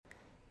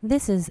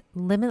This is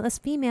Limitless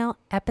Female,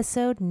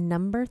 episode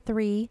number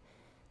 3,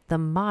 The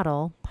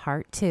Model,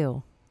 part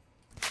 2.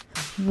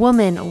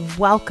 Woman,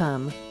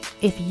 welcome.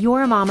 If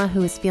you're a mama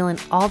who is feeling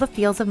all the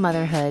feels of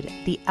motherhood,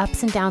 the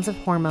ups and downs of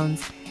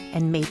hormones,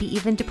 and maybe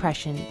even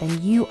depression,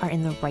 then you are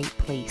in the right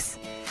place.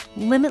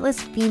 Limitless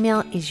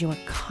Female is your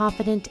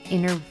confident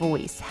inner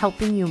voice,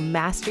 helping you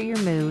master your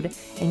mood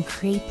and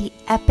create the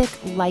epic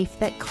life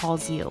that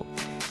calls you.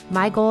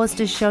 My goal is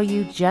to show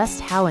you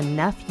just how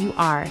enough you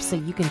are so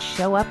you can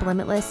show up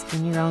limitless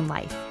in your own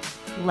life.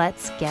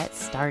 Let's get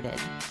started.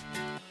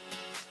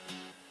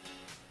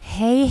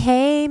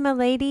 Hey, my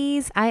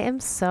ladies. I am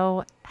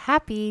so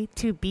happy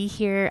to be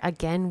here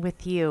again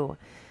with you.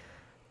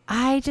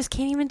 I just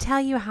can't even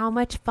tell you how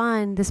much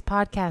fun this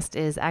podcast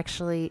is.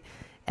 Actually,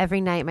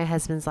 every night my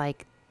husband's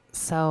like,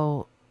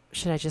 so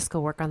should I just go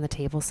work on the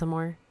table some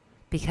more?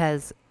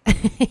 Because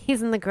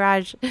he's in the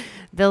garage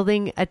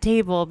building a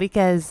table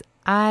because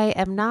I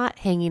am not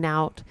hanging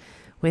out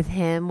with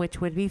him, which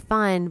would be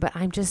fun, but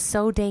I'm just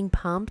so dang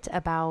pumped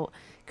about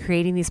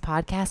creating these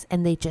podcasts,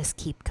 and they just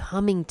keep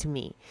coming to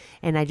me,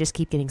 and I just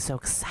keep getting so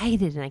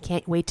excited, and I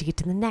can't wait to get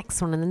to the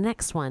next one and the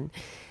next one.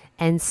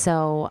 And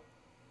so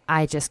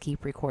I just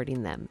keep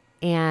recording them,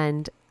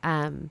 and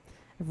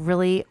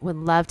really would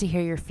love to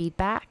hear your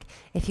feedback.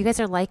 If you guys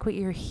are like what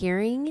you're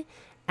hearing,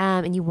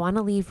 and you want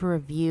to leave a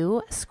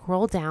review,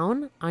 scroll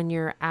down on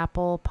your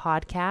Apple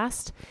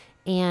podcast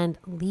and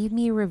leave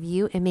me a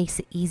review. It makes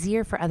it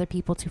easier for other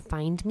people to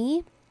find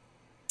me.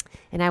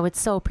 And I would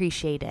so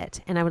appreciate it.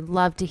 And I would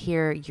love to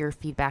hear your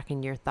feedback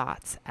and your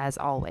thoughts as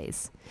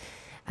always.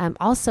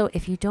 Also,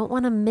 if you don't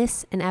want to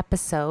miss an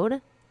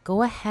episode,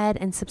 go ahead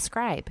and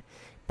subscribe.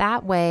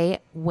 That way,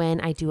 when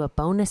I do a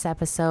bonus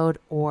episode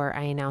or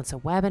I announce a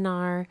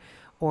webinar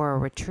or a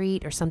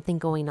retreat or something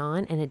going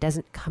on and it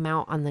doesn't come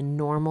out on the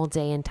normal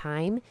day and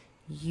time,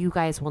 you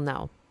guys will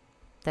know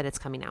that it's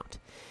coming out.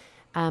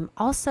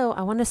 Also,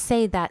 I want to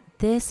say that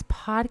this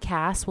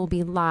podcast will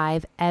be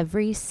live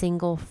every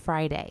single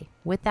Friday.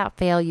 Without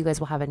fail, you guys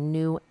will have a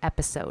new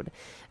episode.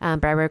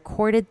 But I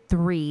recorded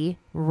 3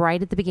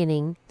 right at the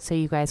beginning, so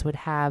you guys would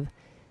have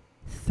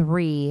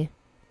 3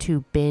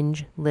 to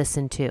binge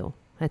listen to.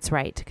 That's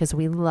right, because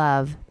we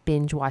love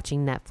binge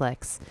watching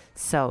Netflix.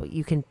 So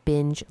you can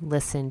binge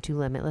listen to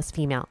Limitless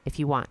Female if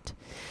you want.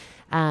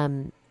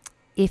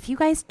 If you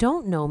guys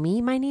don't know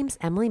me, my name's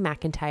Emily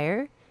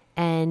McIntyre,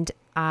 and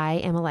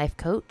I am a life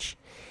coach,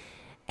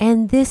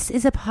 and this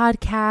is a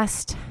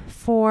podcast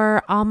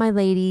for all my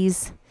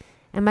ladies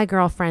and my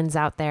girlfriends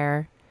out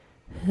there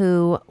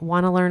who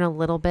want to learn a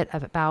little bit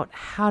about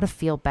how to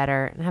feel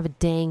better and have a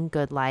dang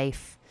good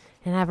life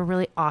and have a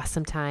really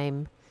awesome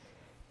time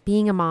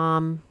being a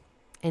mom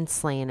and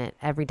slaying it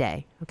every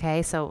day.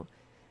 Okay, so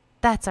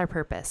that's our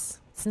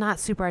purpose. It's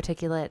not super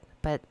articulate,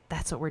 but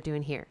that's what we're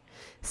doing here.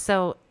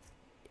 So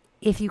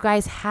if you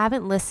guys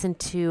haven't listened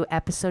to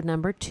episode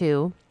number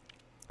 2,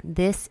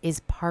 this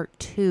is part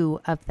 2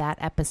 of that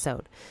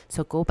episode.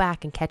 So go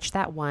back and catch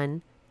that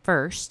one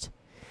first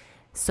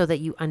so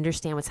that you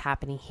understand what's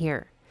happening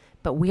here.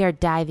 But we are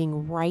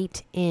diving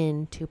right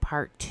into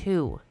part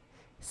 2.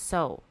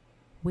 So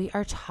we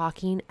are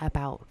talking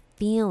about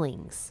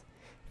feelings.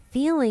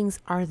 Feelings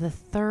are the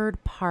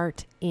third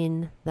part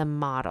in the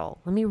model.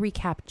 Let me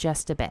recap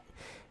just a bit.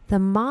 The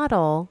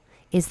model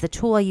is the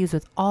tool I use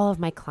with all of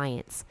my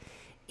clients.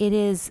 It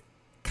is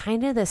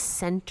kind of the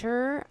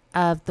center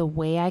of the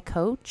way I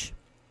coach.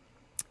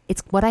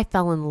 It's what I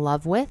fell in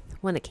love with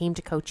when it came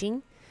to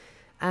coaching.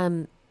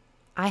 I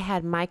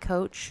had my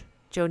coach,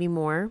 Jody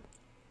Moore,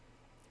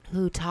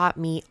 who taught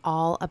me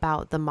all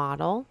about the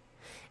model,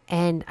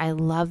 and I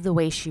love the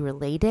way she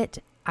relayed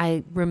it.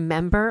 I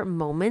remember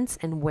moments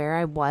and where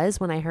I was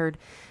when I heard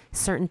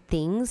certain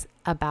things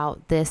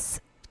about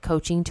this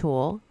coaching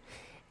tool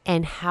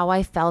and how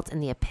I felt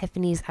and the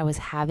epiphanies I was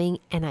having,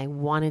 and I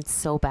wanted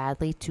so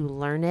badly to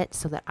learn it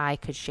so that I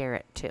could share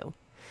it too.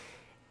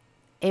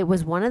 It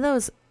was one of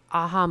those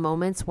aha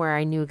moments where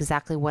I knew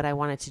exactly what I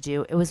wanted to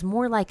do. It was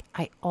more like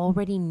I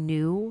already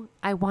knew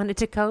I wanted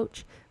to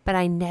coach, but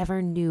I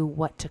never knew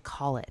what to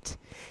call it.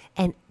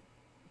 And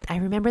I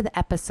remember the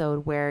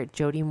episode where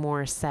Jody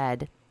Moore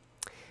said,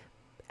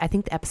 I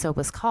think the episode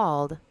was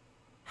called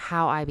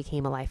How I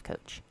Became a Life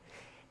Coach.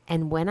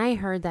 And when I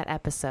heard that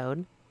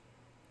episode,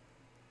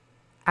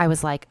 I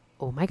was like,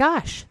 oh my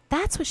gosh,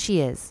 that's what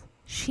she is.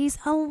 She's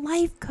a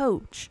life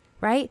coach,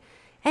 right?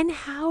 And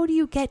how do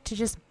you get to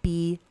just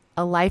be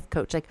a life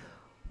coach? Like,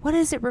 what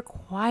does it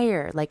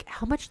require? Like,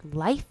 how much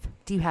life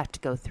do you have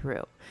to go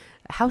through?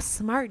 How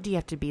smart do you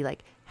have to be?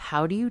 Like,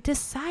 how do you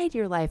decide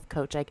your life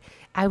coach? Like,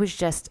 I was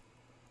just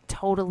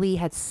totally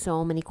had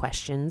so many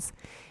questions.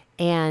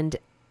 And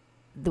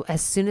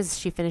as soon as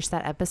she finished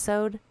that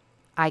episode,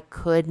 I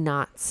could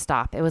not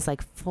stop. It was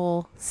like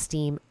full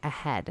steam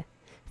ahead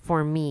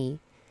for me,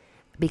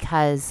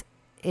 because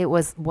it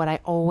was what I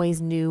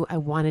always knew I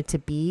wanted to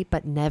be,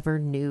 but never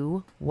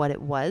knew what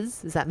it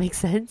was. Does that make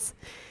sense?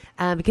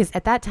 Because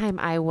at that time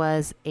I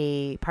was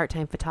a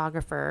part-time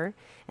photographer,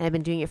 and I've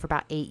been doing it for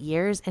about 8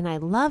 years, and I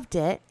loved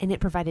it, and it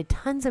provided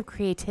tons of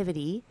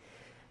creativity,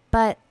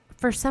 But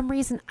for some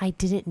reason, I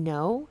didn't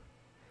know.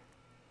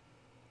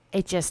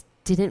 It just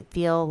didn't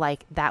feel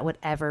like that would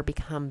ever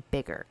become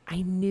bigger.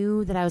 I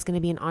knew that I was going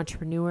to be an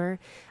entrepreneur.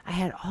 I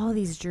had all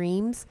these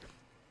dreams,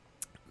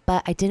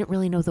 but I didn't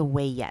really know the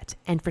way yet.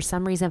 And for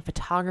some reason,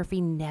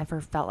 photography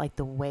never felt like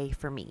the way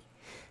for me.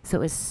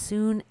 So as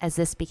soon as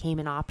this became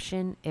an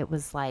option, it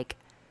was like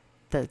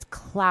the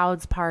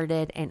clouds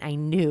parted and I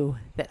knew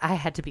that I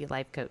had to be a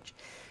life coach.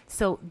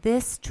 So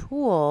this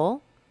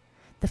tool,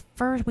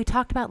 we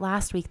talked about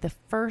last week, the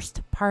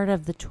first part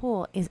of the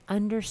tool is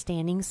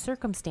understanding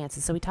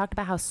circumstances. So we talked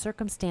about how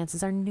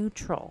circumstances are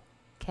neutral,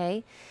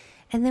 okay?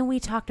 And then we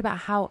talked about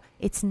how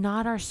it's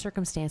not our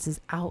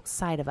circumstances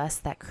outside of us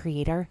that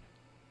create our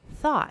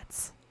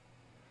thoughts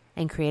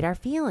and create our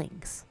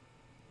feelings.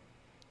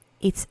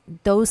 It's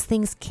those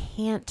things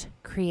can't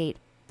create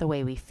the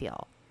way we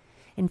feel.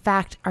 In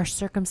fact, our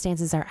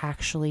circumstances are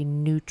actually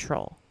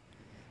neutral,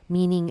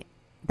 meaning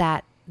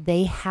that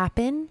they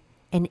happen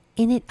and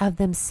in it of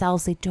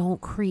themselves, they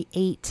don't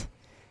create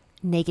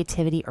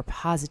negativity or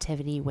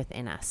positivity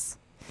within us.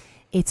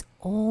 It's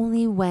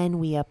only when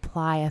we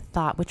apply a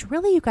thought, which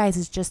really, you guys,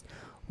 is just,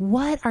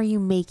 what are you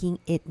making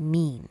it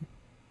mean?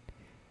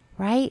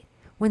 Right?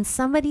 When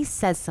somebody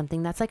says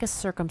something that's like a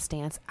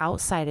circumstance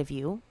outside of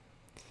you,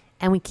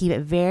 and we keep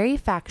it very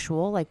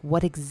factual, like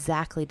what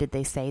exactly did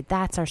they say?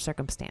 That's our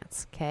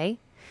circumstance, okay?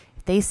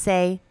 If they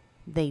say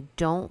they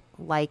don't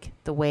like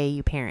the way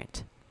you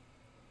parent,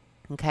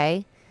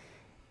 okay?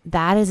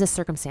 That is a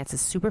circumstance.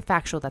 It's super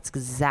factual. That's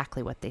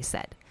exactly what they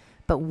said.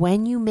 But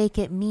when you make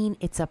it mean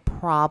it's a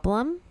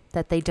problem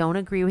that they don't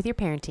agree with your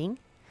parenting,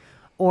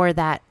 or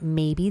that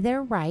maybe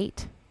they're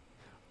right,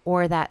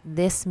 or that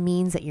this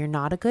means that you're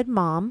not a good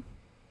mom,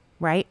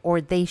 right?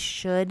 Or they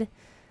should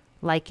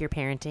like your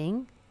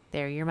parenting,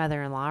 they're your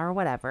mother-in-law or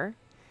whatever,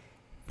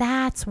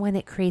 that's when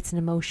it creates an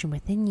emotion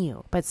within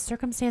you. But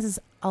circumstances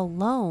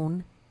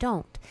alone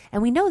don't.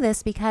 And we know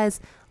this because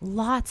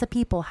lots of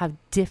people have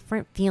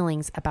different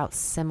feelings about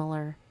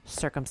similar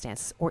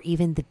circumstances or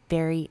even the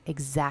very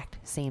exact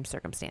same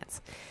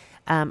circumstance.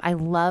 I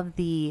love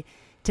to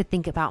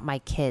think about my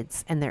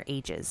kids and their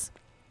ages.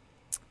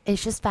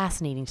 It's just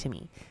fascinating to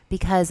me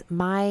because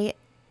my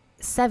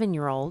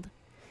 7-year-old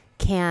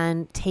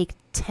can take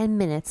 10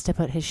 minutes to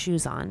put his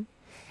shoes on.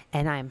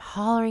 And I'm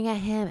hollering at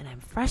him and I'm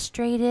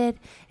frustrated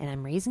and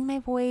I'm raising my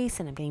voice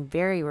and I'm getting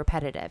very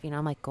repetitive.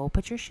 I'm like, go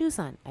put your shoes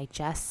on. I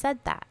just said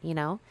that,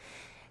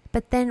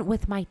 But then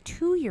with my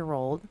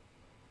 2-year-old,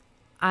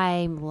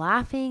 I'm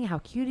laughing how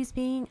cute he's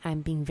being. I'm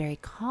being very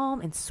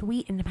calm and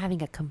sweet and I'm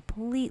having a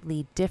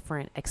completely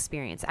different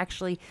experience.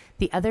 Actually,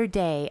 the other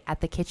day at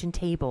the kitchen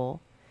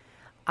table,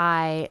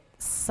 I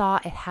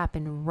saw it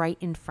happen right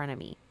in front of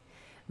me.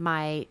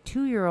 My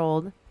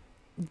 2-year-old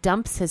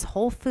dumps his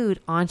whole food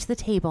onto the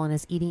table and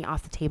is eating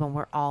off the table and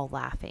we're all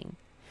laughing.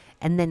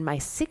 And then my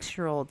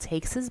 6-year-old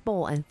takes his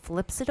bowl and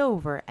flips it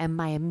over and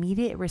my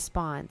immediate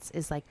response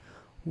is like,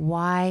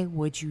 why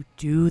would you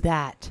do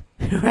that?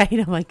 Right?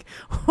 I'm like,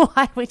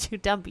 why would you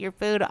dump your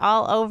food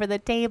all over the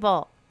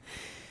table?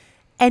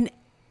 And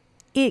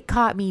it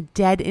caught me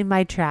dead in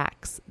my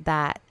tracks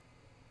that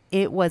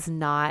it was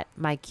not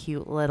my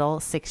cute little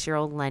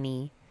 6-year-old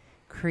Lenny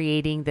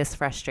creating this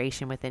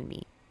frustration within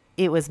me.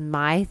 It was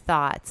my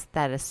thoughts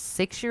that a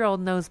 6-year-old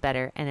knows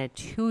better and a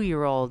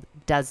 2-year-old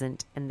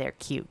doesn't, and they're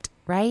cute,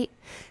 right?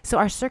 So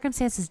our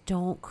circumstances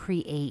don't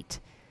create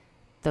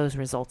those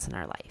results in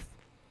our life.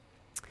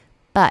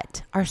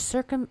 But our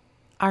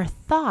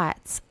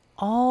thoughts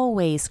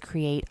always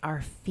create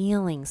our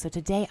feelings. So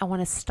today I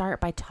want to start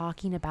by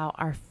talking about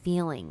our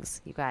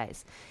feelings, you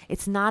guys.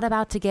 It's not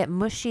about to get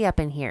mushy up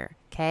in here,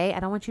 okay? I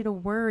don't want you to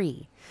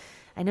worry.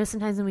 I know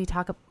sometimes when we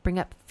bring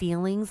up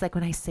feelings, like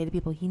when I say to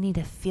people, you need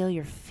to feel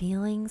your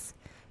feelings,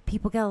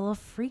 people get a little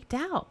freaked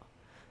out.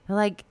 They're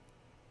like,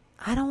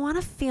 I don't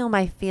want to feel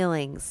my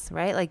feelings,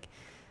 right? Like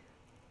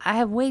I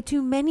have way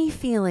too many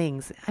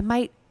feelings. I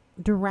might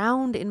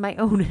drown in my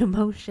own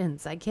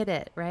emotions. I get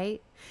it, right?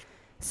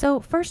 So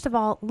first of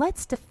all,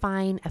 let's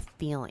define a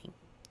feeling.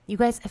 You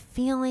guys, a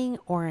feeling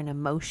or an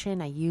emotion,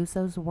 I use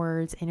those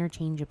words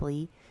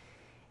interchangeably,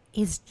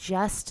 is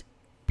just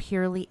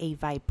purely a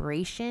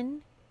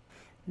vibration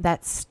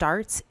that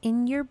starts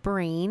in your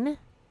brain.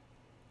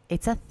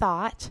 It's a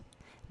thought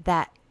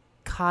that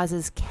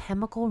causes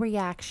chemical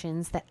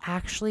reactions that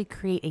actually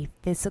create a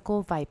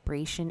physical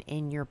vibration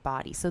in your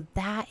body. So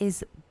that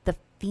is the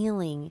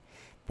feeling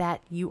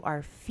that you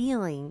are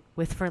feeling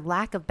with, for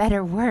lack of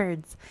better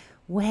words,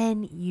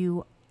 when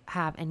you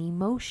have an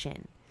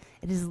emotion.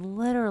 It is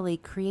literally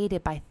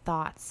created by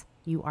thoughts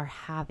you are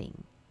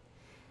having.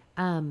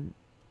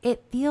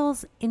 It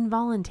feels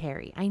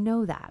involuntary. I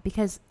know that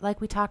because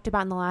like we talked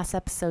about in the last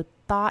episode,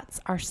 thoughts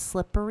are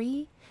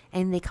slippery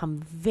and they come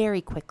very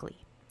quickly.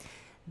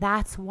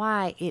 That's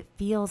why it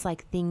feels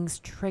like things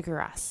trigger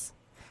us.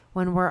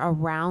 When we're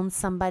around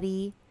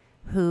somebody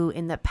who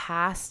in the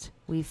past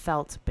we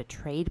felt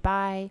betrayed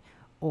by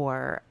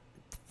or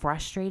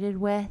frustrated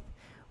with,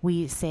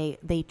 we say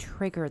they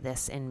trigger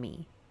this in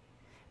me.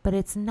 But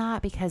it's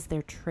not because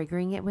they're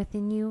triggering it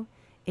within you.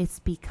 It's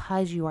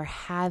because you are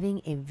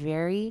having a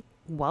very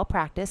well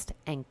practiced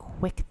and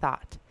quick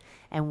thought.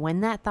 And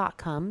when that thought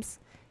comes,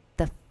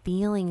 the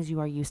feelings you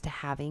are used to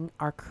having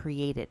are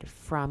created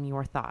from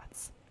your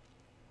thoughts.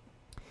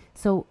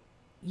 So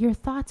your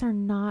thoughts are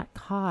not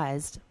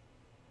caused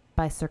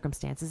by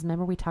circumstances.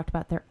 Remember, we talked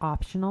about they're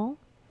optional.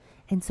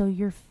 And so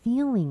your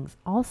feelings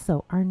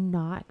also are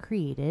not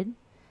created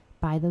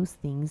by those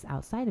things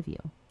outside of you.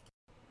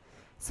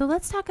 So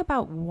let's talk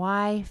about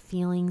why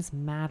feelings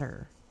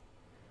matter.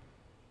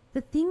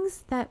 The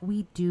things that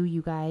we do,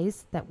 you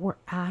guys, that we're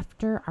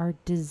after, our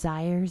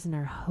desires and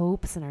our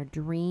hopes and our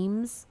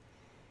dreams,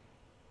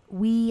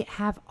 we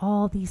have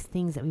all these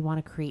things that we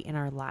want to create in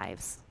our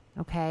lives.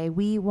 Okay?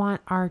 We want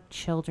our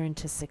children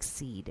to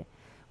succeed.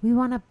 We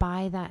want to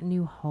buy that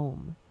new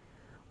home.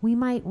 We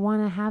might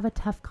want to have a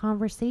tough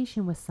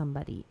conversation with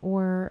somebody,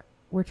 or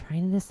we're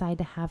trying to decide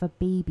to have a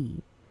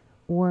baby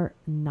or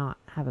not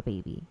have a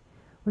baby.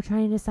 We're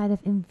trying to decide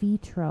if in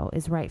vitro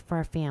is right for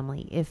our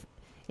family, if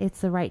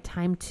it's the right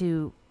time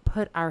to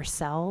put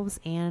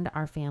ourselves and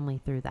our family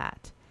through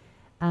that.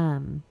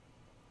 Trying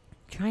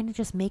to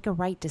just make a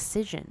right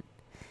decision.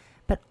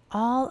 But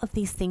all of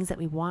these things that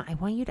we want, I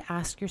want you to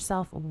ask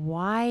yourself,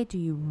 why do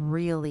you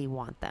really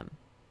want them?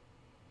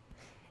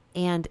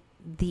 And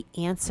the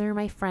answer,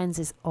 my friends,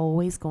 is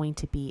always going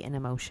to be an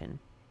emotion,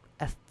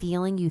 a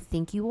feeling you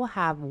think you will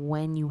have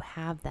when you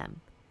have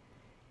them.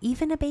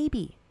 Even a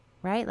baby,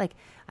 right? Like,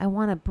 I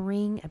want to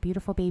bring a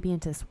beautiful baby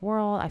into this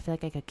world. I feel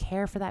like I could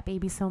care for that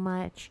baby so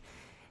much,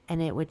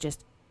 and it would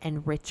just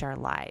enrich our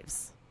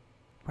lives,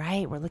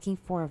 right? We're looking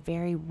for a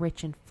very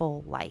rich and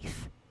full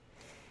life.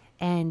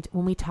 And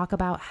when we talk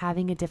about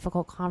having a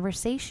difficult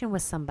conversation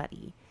with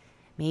somebody,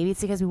 maybe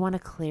it's because we want to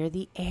clear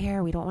the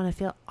air. We don't want to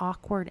feel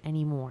awkward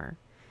anymore.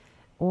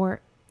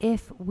 Or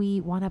if we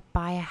want to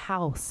buy a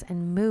house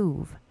and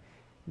move,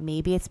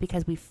 maybe it's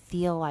because we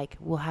feel like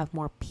we'll have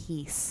more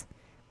peace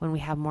when we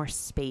have more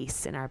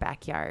space in our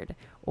backyard,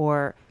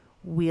 or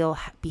we'll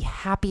be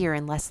happier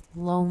and less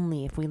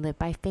lonely if we live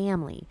by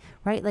family,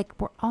 right? Like,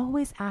 we're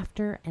always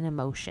after an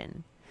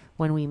emotion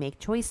when we make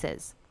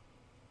choices.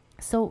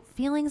 So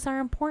feelings are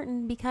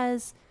important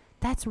because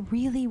that's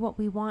really what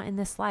we want in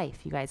this life,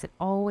 you guys. It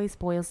always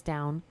boils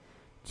down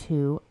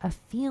to a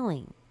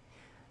feeling.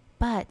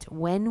 But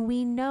when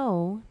we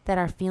know that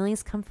our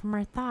feelings come from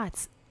our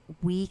thoughts,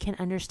 we can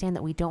understand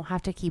that we don't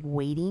have to keep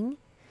waiting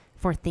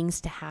for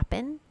things to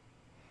happen.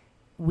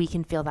 We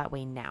can feel that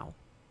way now,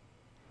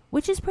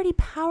 which is pretty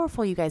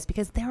powerful, you guys,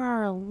 because there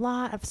are a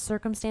lot of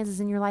circumstances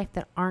in your life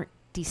that aren't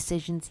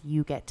decisions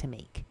you get to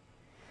make,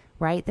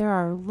 right? There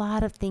are a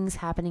lot of things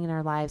happening in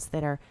our lives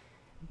that are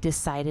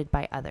decided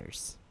by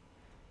others.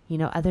 You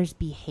know, others'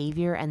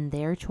 behavior and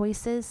their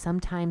choices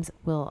sometimes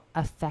will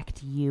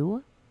affect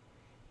you,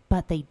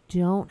 but they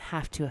don't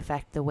have to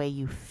affect the way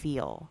you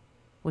feel,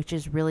 which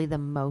is really the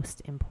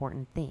most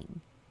important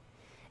thing.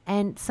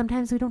 And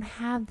sometimes we don't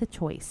have the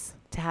choice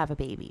to have a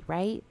baby,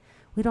 right?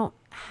 We don't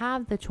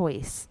have the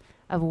choice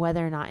of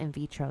whether or not in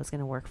vitro is going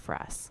to work for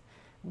us.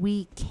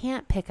 We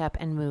can't pick up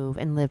and move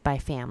and live by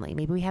family.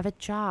 Maybe we have a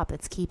job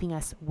that's keeping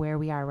us where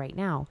we are right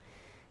now.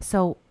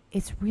 So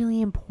it's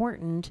really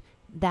important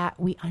that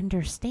we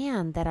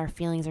understand that our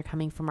feelings are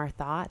coming from our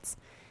thoughts,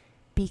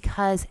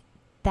 because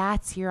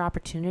that's your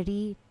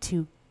opportunity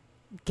to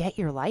get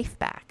your life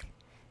back.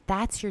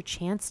 That's your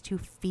chance to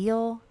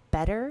feel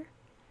better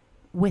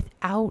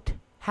without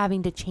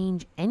having to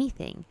change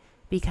anything,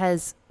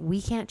 because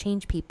we can't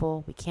change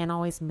people. We can't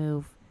always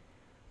move.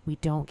 We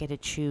don't get to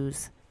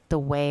choose the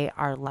way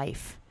our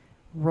life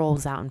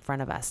rolls out in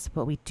front of us,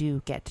 but we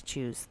do get to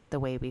choose the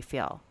way we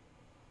feel.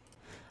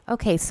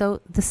 Okay,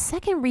 so the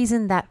second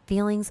reason that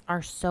feelings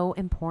are so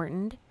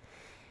important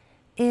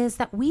is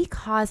that we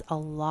cause a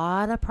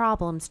lot of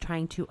problems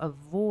trying to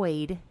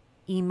avoid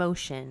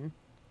emotion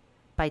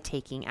by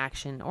taking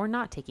action or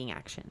not taking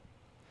action.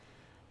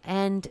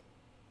 And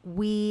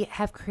we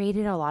have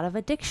created a lot of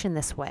addiction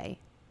this way,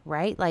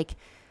 right? Like,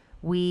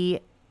 we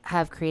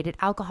have created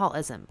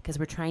alcoholism because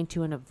we're trying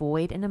to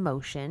avoid an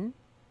emotion.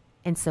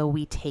 And so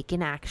we take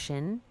an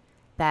action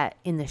that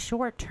in the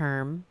short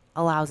term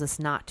allows us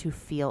not to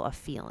feel a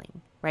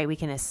feeling, right? We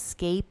can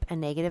escape a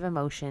negative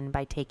emotion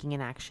by taking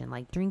an action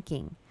like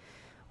drinking,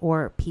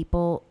 or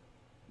people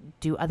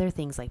do other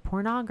things like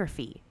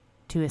pornography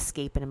to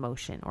escape an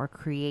emotion or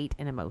create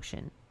an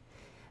emotion.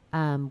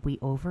 We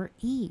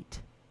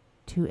overeat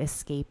to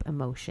escape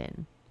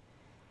emotion,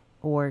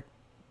 or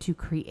to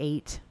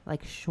create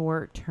like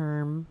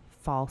short-term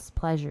false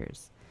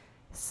pleasures.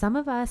 Some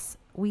of us,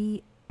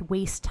 we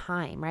waste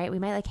time, right? We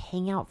might like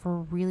hang out for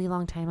a really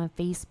long time on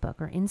Facebook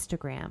or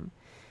Instagram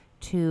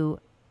to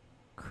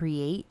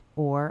create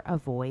or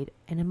avoid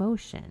an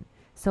emotion.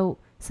 So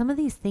some of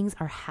these things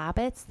are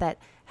habits that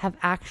have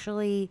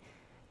actually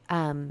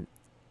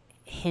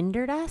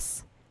hindered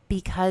us,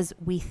 because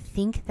we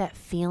think that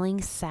feeling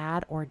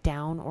sad or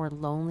down or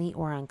lonely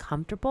or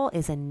uncomfortable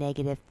is a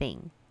negative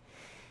thing.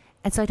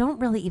 And so I don't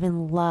really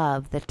even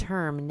love the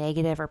term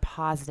negative or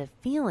positive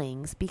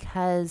feelings,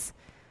 because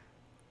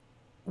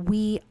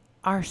we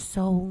are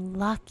so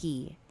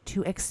lucky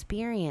to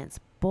experience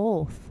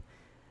both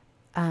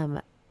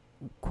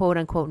quote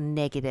unquote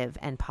negative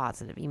and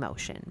positive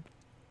emotion.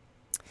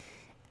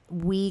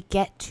 We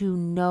get to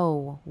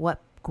know what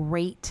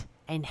great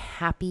and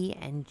happy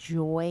and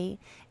joy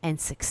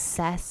and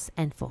success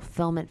and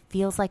fulfillment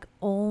feels like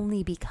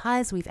only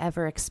because we've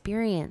ever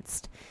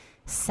experienced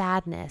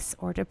sadness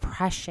or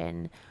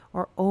depression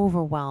or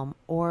overwhelm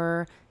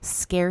or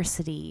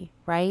scarcity,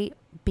 right?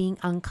 Being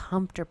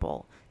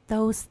uncomfortable.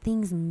 Those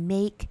things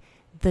make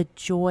the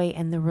joy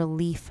and the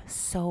relief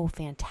so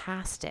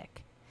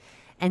fantastic.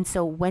 And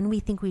so when we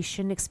think we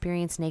shouldn't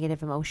experience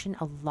negative emotion,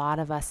 a lot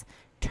of us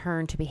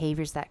turn to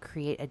behaviors that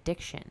create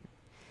addiction.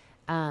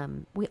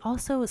 We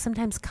also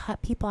sometimes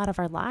cut people out of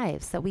our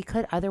lives that we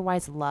could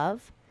otherwise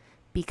love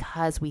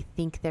because we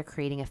think they're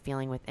creating a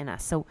feeling within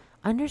us. So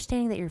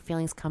understanding that your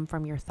feelings come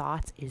from your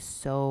thoughts is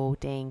so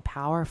dang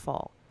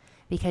powerful,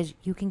 because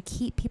you can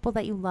keep people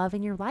that you love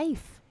in your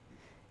life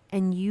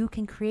and you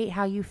can create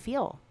how you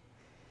feel.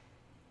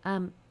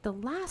 The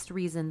last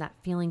reason that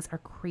feelings are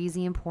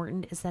crazy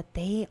important is that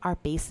they are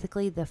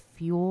basically the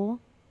fuel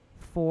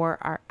for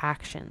our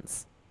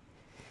actions.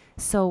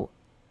 So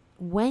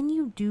when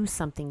you do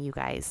something, you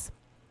guys,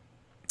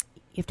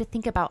 you have to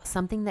think about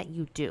something that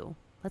you do.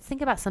 Let's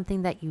think about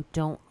something that you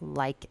don't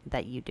like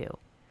that you do.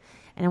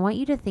 And I want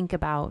you to think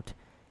about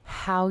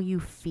how you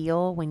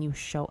feel when you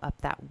show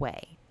up that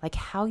way, like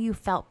how you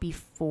felt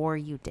before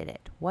you did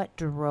it. What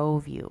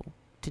drove you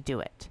to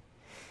do it?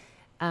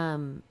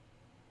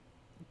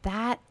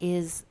 That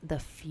is the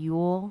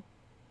fuel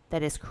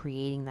that is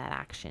creating that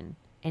action.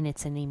 And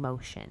it's an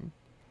emotion.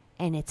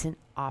 And it's an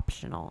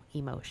optional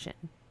emotion.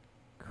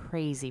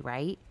 Crazy,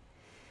 right?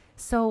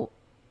 So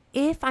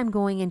if I'm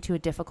going into a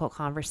difficult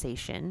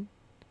conversation,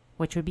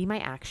 which would be my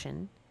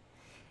action,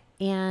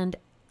 and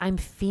I'm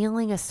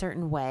feeling a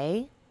certain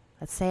way,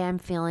 let's say I'm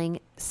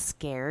feeling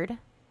scared,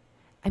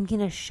 I'm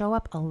going to show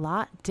up a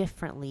lot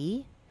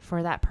differently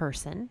for that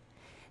person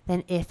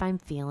than if I'm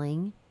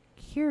feeling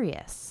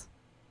curious,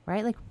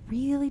 right? Like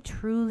really,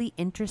 truly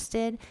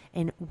interested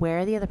in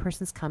where the other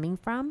person's coming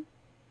from,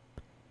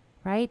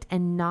 right?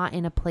 And not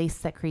in a place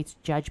that creates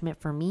judgment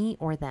for me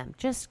or them,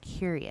 just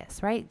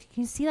curious, right?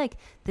 You see like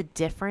the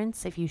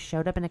difference if you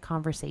showed up in a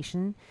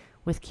conversation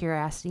with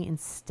curiosity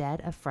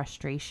instead of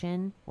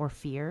frustration or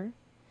fear?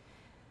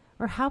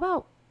 Or how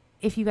about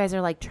if you guys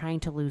are like trying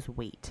to lose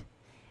weight,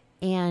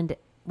 and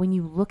when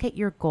you look at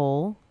your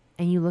goal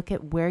and you look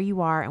at where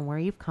you are and where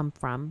you've come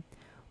from,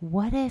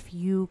 what if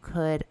you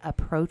could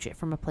approach it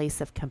from a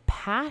place of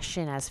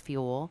compassion as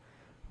fuel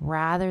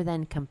rather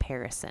than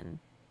comparison,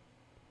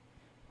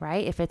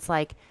 right? If it's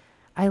like,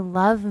 I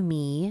love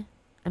me,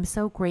 I'm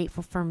so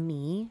grateful for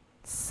me,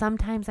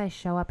 sometimes I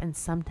show up and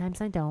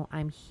sometimes I don't,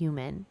 I'm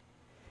human,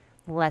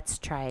 let's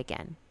try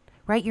again,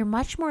 right? You're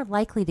much more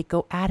likely to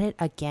go at it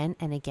again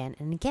and again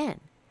and again,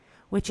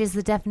 which is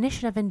the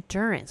definition of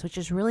endurance, which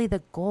is really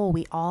the goal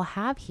we all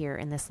have here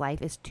in this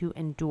life, is to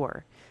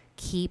endure,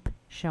 keep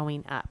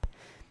showing up.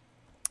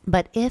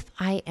 But if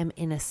I am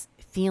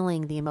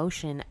feeling the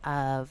emotion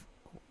of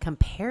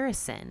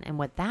comparison and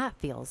what that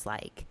feels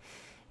like,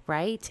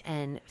 right?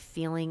 And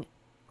feeling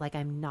like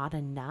I'm not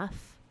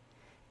enough,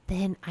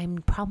 then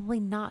I'm probably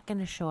not going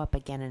to show up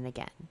again and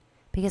again,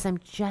 because I'm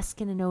just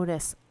going to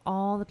notice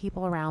all the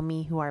people around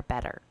me who are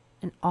better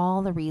and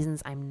all the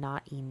reasons I'm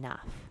not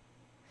enough.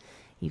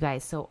 You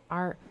guys, so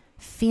our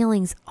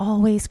feelings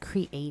always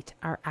create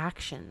our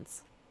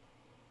actions.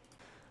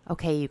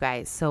 Okay, you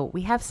guys, so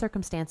we have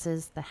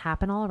circumstances that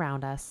happen all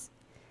around us,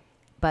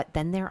 but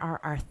then there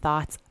are our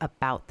thoughts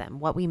about them,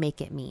 what we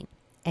make it mean.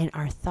 And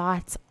our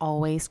thoughts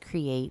always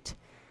create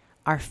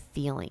our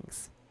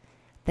feelings.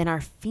 Then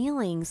our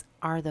feelings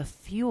are the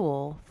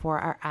fuel for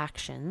our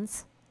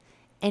actions.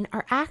 And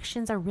our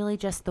actions are really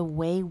just the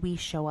way we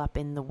show up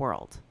in the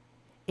world.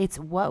 It's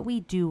what we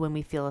do when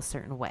we feel a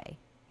certain way.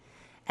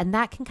 And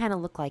that can kind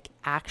of look like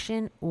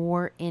action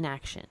or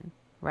inaction,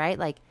 right?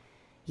 Like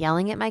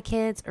yelling at my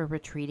kids or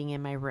retreating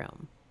in my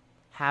room,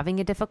 having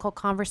a difficult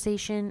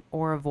conversation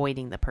or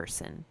avoiding the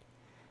person.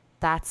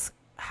 That's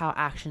how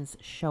actions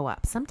show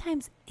up.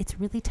 Sometimes it's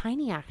really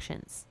tiny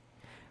actions,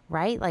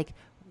 right? Like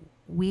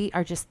we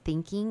are just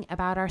thinking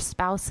about our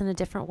spouse in a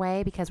different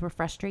way because we're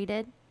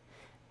frustrated,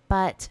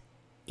 but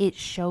it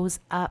shows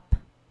up,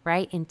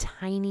 right, in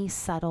tiny,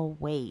 subtle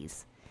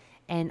ways,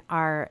 and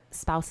our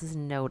spouses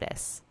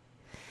notice.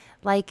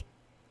 Like,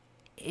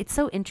 it's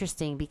so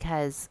interesting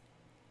because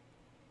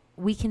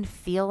we can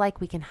feel like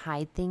we can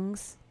hide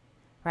things,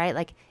 right?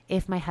 Like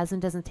if my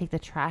husband doesn't take the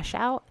trash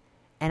out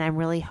and I'm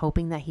really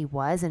hoping that he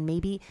was, and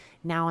maybe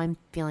now I'm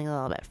feeling a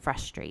little bit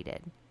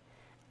frustrated,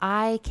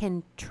 I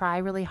can try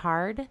really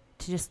hard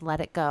to just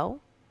let it go.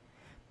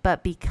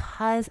 But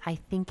because I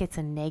think it's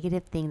a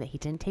negative thing that he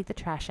didn't take the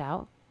trash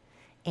out,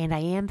 and I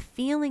am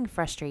feeling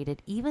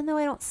frustrated, even though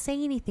I don't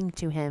say anything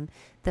to him,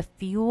 the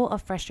fuel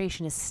of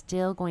frustration is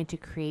still going to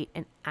create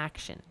an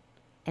action.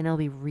 And it'll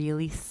be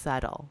really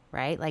subtle,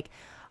 right? Like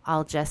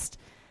I'll just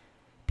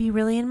be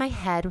really in my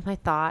head with my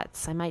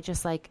thoughts. I might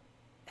just like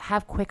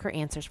have quicker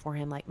answers for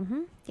him, like,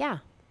 yeah,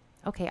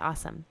 okay,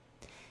 awesome.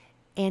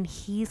 And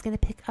he's going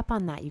to pick up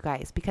on that, you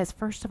guys, because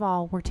first of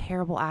all, we're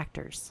terrible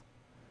actors.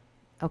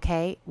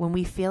 Okay? When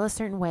we feel a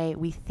certain way,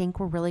 we think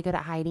we're really good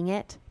at hiding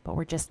it, but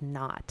we're just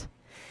not.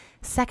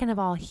 Second of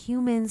all,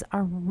 humans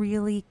are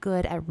really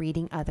good at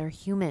reading other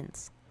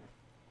humans.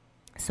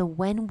 So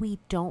when we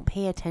don't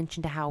pay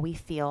attention to how we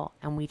feel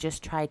and we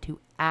just try to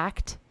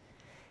act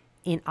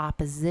in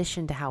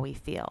opposition to how we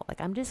feel, like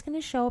I'm just going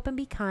to show up and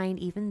be kind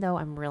even though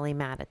I'm really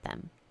mad at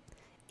them,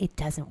 it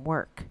doesn't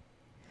work.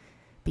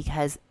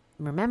 Because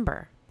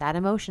remember, that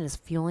emotion is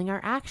fueling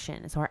our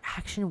action. So our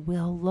action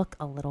will look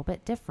a little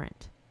bit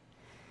different.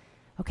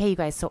 Okay, you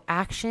guys, so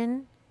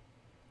action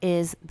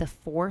is the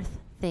fourth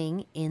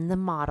thing in the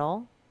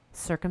model: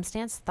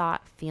 circumstance,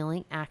 thought,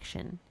 feeling,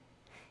 action.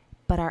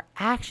 But our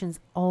actions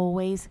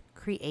always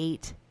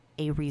create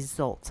a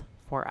result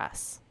for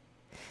us.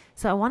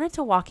 So I wanted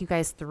to walk you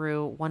guys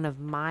through one of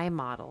my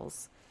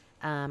models.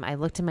 I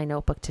looked in my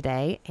notebook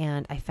today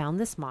and I found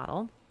this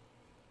model.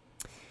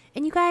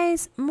 And you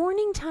guys,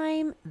 morning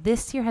time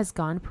this year has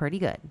gone pretty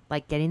good.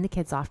 Like getting the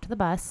kids off to the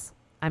bus.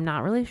 I'm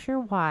not really sure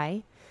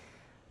why,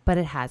 but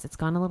it has. It's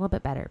gone a little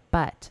bit better.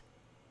 But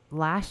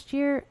last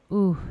year,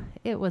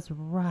 it was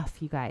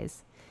rough, you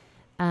guys.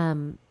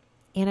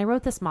 And I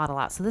wrote this model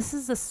out. So this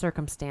is the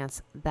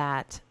circumstance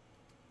that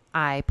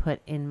I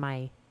put in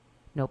my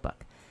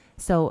notebook.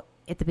 So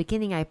at the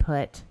beginning, I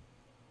put,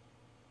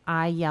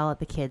 I yell at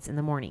the kids in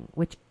the morning,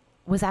 which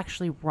was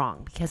actually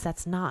wrong because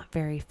that's not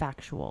very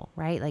factual,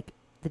 right? Like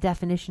the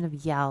definition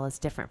of yell is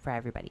different for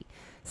everybody.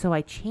 So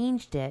I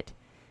changed it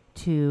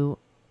to,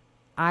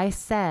 I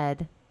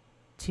said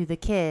to the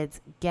kids,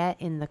 get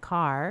in the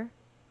car,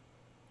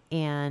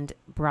 and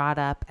brought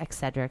up, et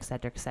cetera,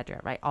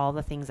 right? All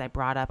the things I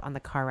brought up on the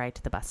car ride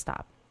to the bus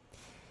stop.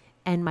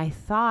 And my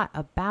thought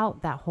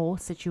about that whole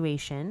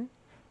situation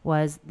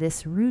was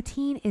this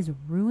routine is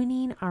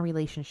ruining our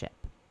relationship.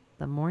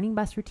 The morning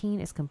bus routine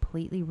is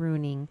completely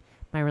ruining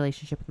my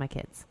relationship with my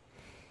kids.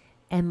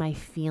 And my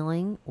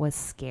feeling was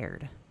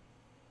scared.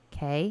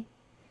 Okay?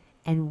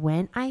 And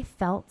when I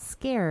felt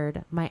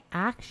scared, my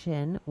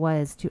action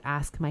was to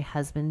ask my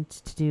husband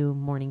to do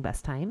morning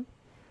bus time.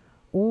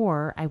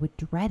 Or I would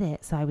dread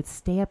it, so I would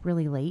stay up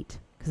really late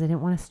because I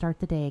didn't want to start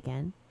the day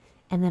again.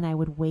 And then I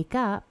would wake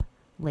up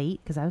late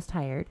because I was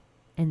tired.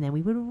 And then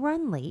we would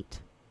run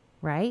late,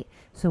 right?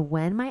 So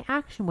when my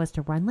action was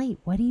to run late,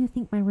 what do you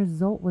think my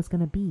result was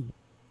going to be?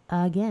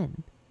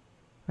 Again,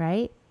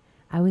 right?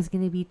 I was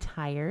going to be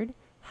tired,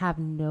 have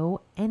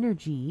no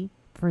energy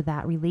for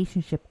that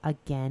relationship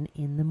again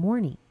in the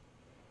morning.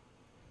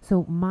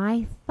 So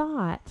my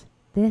thought,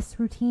 this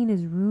routine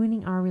is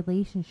ruining our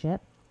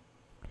relationship,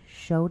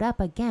 showed up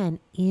again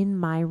in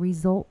my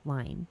result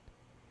line.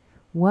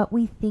 What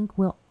we think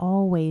will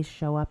always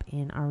show up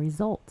in our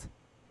result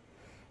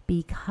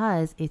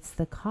because it's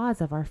the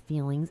cause of our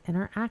feelings and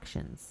our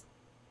actions.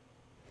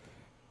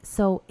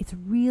 So it's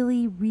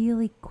really,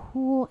 really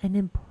cool and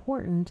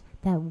important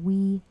that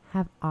we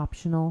have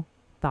optional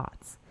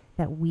thoughts,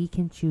 that we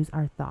can choose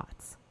our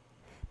thoughts,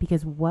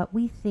 because what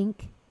we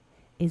think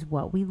is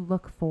what we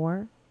look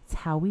for. It's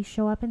how we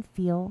show up and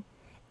feel,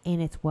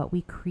 and it's what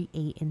we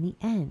create in the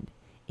end.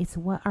 It's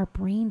what our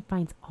brain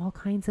finds all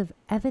kinds of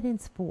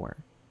evidence for.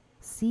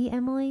 See,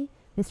 Emily,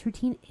 this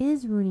routine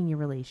is ruining your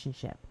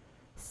relationship.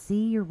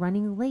 See, you're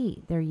running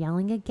late. They're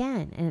yelling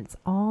again. And it's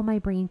all my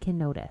brain can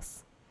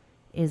notice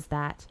is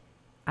that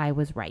I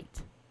was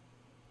right?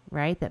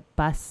 That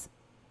bus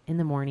in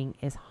the morning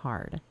is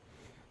hard.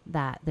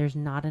 That there's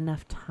not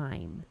enough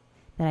time.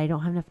 That I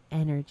don't have enough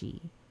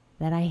energy.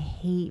 That I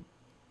hate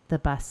the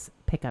bus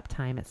pickup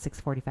time at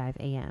 6:45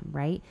 a.m.,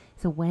 right?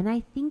 So when I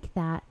think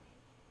that,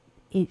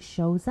 it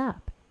shows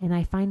up and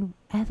I find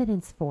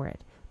evidence for it,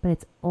 but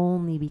it's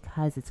only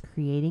because it's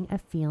creating a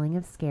feeling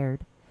of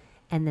scared,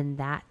 and then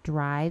that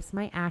drives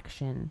my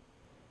action,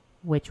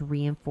 which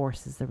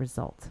reinforces the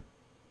result.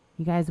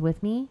 You guys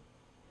with me?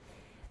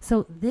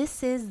 So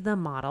this is the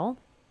model.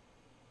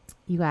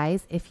 You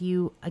guys, if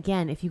you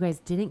guys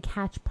didn't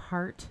catch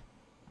part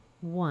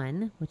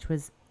 1, which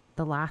was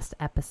the last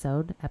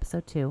episode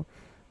 2,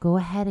 go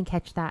ahead and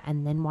catch that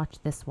and then watch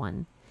this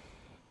one.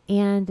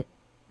 And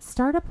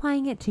start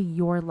applying it to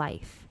your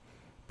life.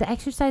 The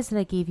exercise that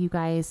I gave you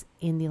guys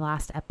in the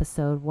last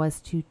episode was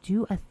to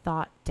do a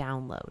thought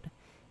download.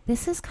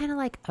 This is kind of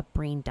like a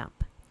brain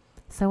dump.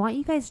 So I want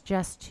you guys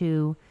just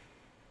to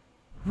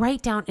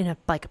write down in a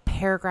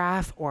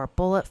paragraph or a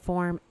bullet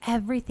form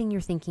everything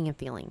you're thinking and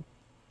feeling.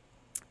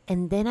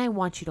 And then I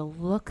want you to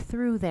look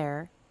through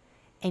there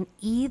and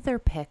either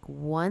pick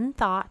one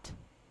thought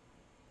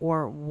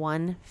or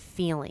one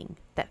feeling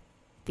that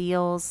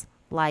feels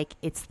like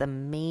it's the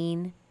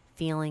main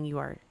feeling you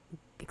are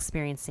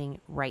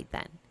experiencing right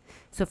then.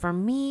 So for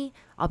me,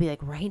 I'll be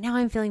like, right now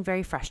I'm feeling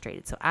very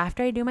frustrated. So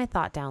after I do my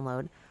thought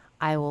download,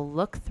 I will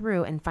look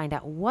through and find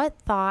out what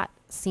thought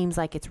seems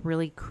like it's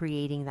really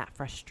creating that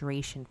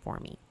frustration for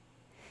me.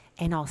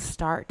 And I'll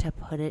start to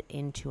put it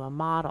into a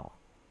model.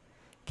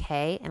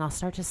 Okay? And I'll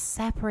start to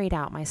separate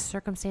out my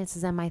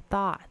circumstances and my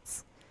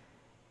thoughts.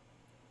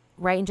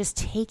 Right? And just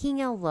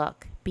taking a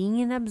look, being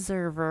an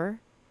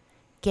observer,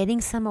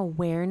 getting some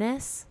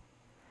awareness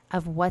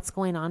of what's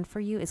going on for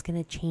you is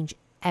going to change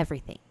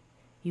everything.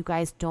 You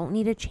guys don't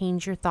need to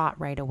change your thought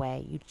right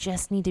away. You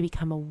just need to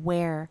become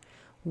aware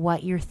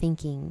what you're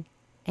thinking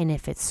and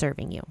if it's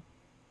serving you.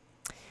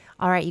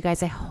 All right, you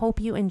guys, I hope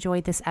you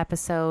enjoyed this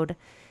episode.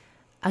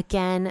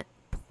 Again,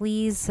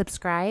 please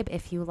subscribe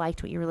if you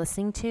liked what you were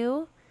listening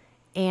to,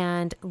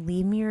 and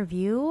leave me a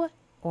review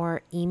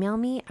or email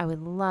me. I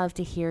would love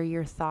to hear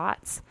your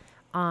thoughts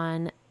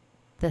on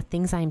the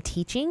things I'm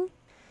teaching.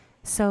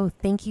 So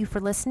thank you for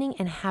listening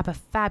and have a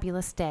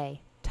fabulous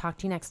day. Talk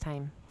to you next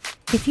time.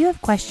 If you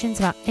have questions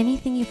about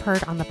anything you've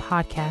heard on the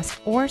podcast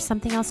or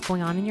something else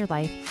going on in your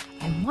life,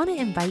 I want to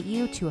invite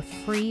you to a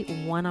free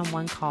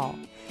one-on-one call.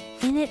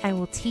 In it, I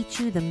will teach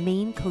you the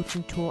main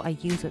coaching tool I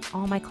use with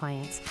all my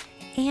clients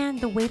and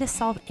the way to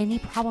solve any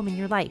problem in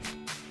your life.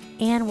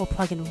 And we'll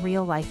plug in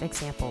real life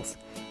examples.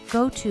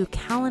 Go to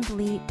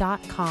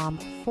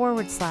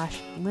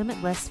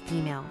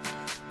calendly.com/limitlessfemale,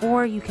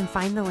 or you can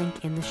find the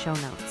link in the show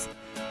notes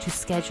to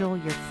schedule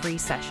your free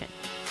session.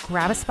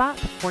 Grab a spot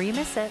before you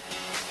miss it.